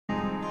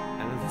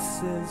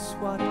This is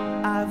what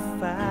I've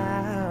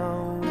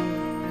found.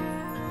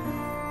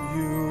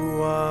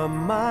 You are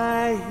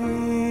my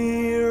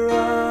hero,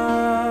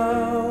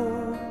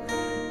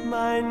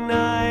 my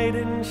knight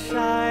in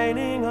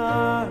shining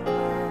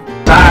armor.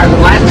 Fire,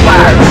 light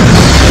fire.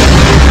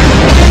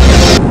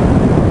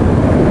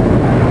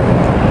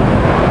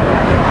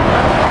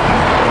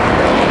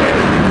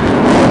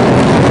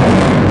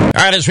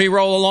 All right, as we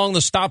roll along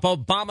the Stop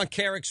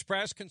Obamacare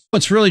Express.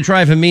 What's really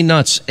driving me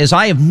nuts is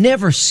I have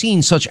never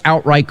seen such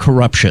outright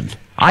corruption.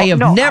 I have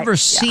never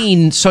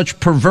seen such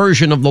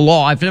perversion of the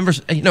law. I've never,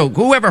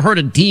 whoever heard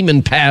of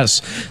demon pass,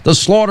 the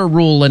slaughter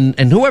rule, and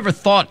whoever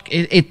thought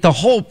the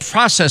whole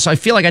process, I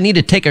feel like I need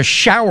to take a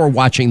shower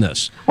watching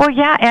this. Well,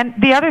 yeah, and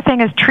the other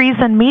thing is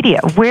treason media.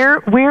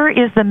 Where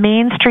is the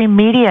mainstream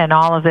media in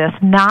all of this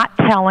not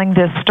telling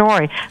this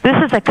story? This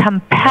is a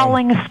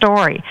compelling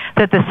story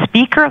that the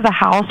Speaker of the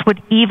House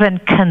would even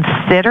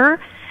consider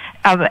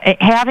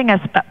having us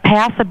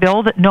pass a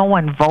bill that no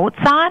one votes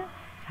on.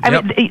 I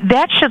mean,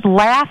 that should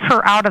laugh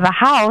her out of the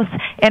House,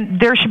 and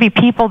there should be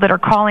people that are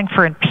calling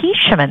for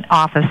impeachment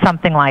off of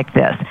something like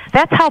this.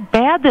 That's how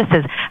bad this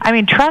is. I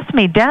mean, trust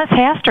me, Dennis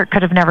Hastert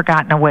could have never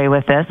gotten away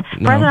with this.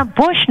 No. President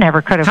Bush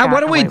never could have gotten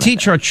away with this. What do we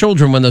teach our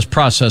children when this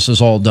process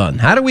is all done?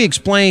 How do we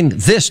explain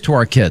this to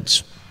our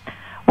kids?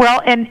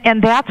 Well,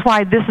 and that's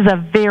why this is a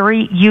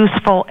very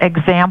useful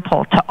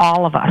example to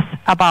all of us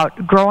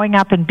about growing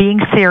up and being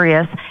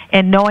serious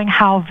and knowing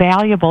how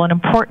valuable and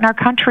important our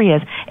country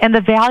is and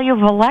the value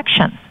of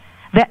elections.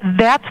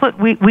 That's what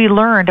we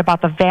learned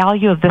about the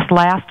value of this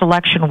last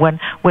election when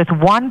with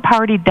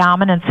one-party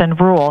dominance and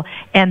rule,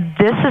 and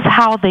this is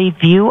how they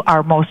view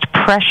our most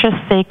precious,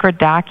 sacred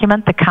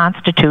document, the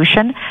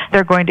Constitution.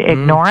 They're going to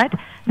ignore it.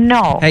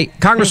 No. Hey,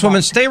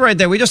 Congresswoman, stay right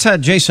there. We just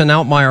had Jason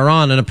Altmaier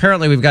on, and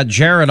apparently we've got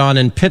Jared on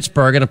in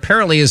Pittsburgh, and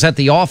apparently is at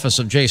the office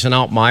of Jason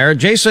Altmaier.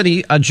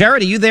 Jason,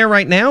 Jared, are you there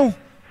right now?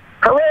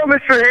 Hello,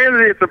 Mr.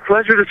 Hannity. It's a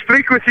pleasure to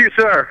speak with you,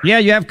 sir. Yeah,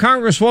 you have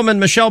Congresswoman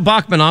Michele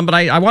Bachmann on, but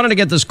I wanted to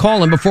get this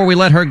call in before we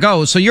let her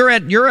go. So you're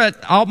at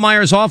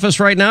Altmaier's office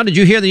right now. Did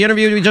you hear the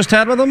interview we just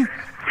had with him?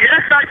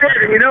 Yes, I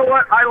did. And you know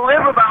what? I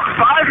live about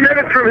 5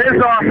 minutes from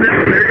his office.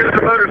 There goes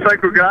the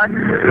motorcycle guy.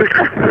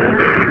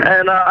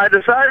 And I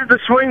decided to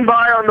swing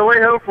by on the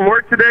way home from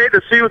work today to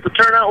see what the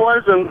turnout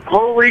was. And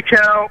holy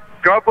cow,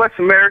 God bless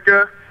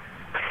America.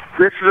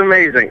 This is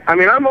amazing. I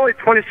mean, I'm only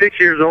 26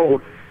 years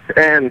old.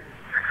 And,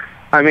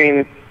 I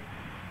mean,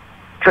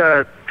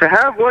 to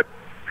have what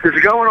is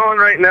going on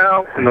right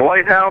now in the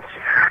White House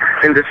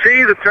and to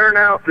see the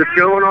turnout that's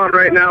going on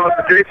right now at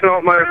the Jason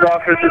Altmaier's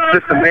office, it's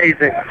just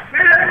amazing.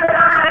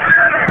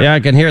 Yeah, I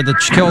can hear the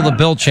kill the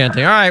bill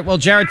chanting. All right, well,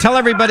 Jared, tell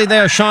everybody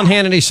there Sean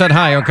Hannity said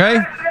hi, okay?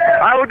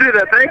 I will do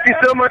that. Thank you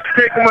so much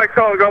for taking my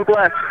call. God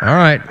bless. All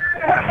right.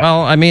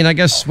 Well, I mean, I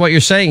guess what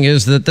you're saying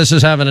is that this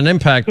is having an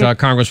impact,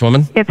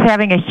 Congresswoman. It's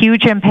having a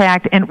huge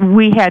impact, and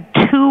we had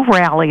 2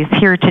 rallies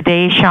here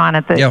today, Sean,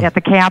 at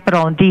the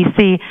Capitol in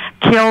D.C.,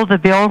 Kill the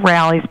Bill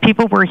rallies.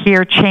 People were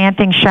here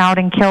chanting,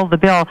 shouting, kill the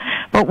bill.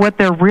 But what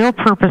their real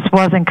purpose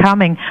was in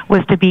coming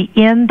was to be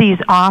in these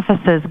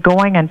offices,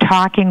 going and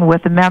talking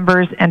with the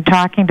members and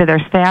talking to their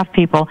staff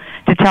people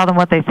to tell them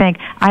what they think.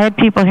 I had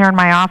people here in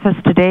my office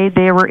today.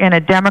 They were in a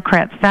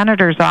Democrat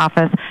senator's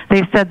office.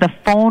 They said the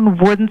phone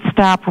wouldn't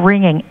stop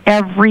ringing.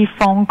 Every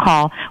phone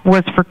call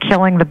was for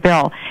killing the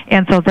bill.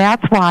 And so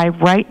that's why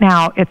right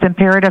now it's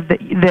imperative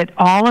that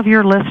all of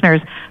your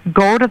listeners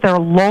go to their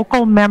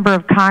local member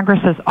of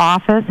Congress's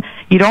office.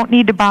 You don't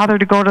need to bother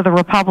to go to the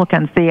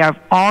Republicans. They are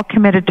all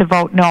committed to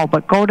vote no,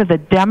 but go to the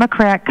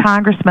Democrat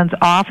congressmen's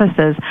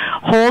offices,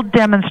 hold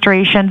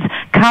demonstrations,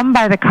 come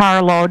by the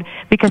carload,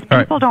 because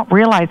people don't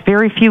realize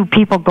very few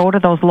people go to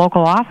those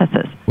local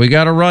offices. We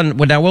got to run.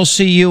 Now, we'll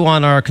see you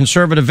on our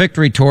Conservative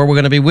Victory Tour. We're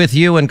going to be with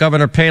you and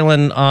Governor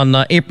Palin on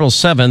April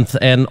 7th,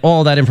 and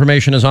all that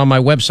information is on my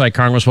website,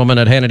 Congresswoman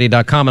at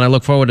Hannity.com, and I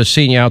look forward to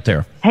seeing you out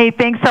there. Hey,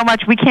 thanks so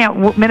much.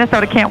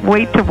 Minnesota can't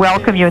wait to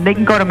welcome you, and they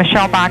can go to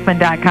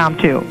MichelleBachmann.com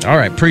too. All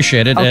right,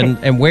 appreciate it. Okay.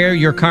 And where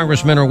your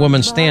congressman or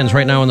woman stands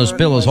right now on this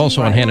bill is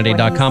also on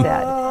Hannity.com.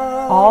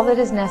 All that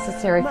is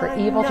necessary for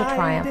evil to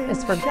triumph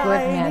is for good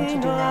men to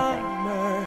do nothing.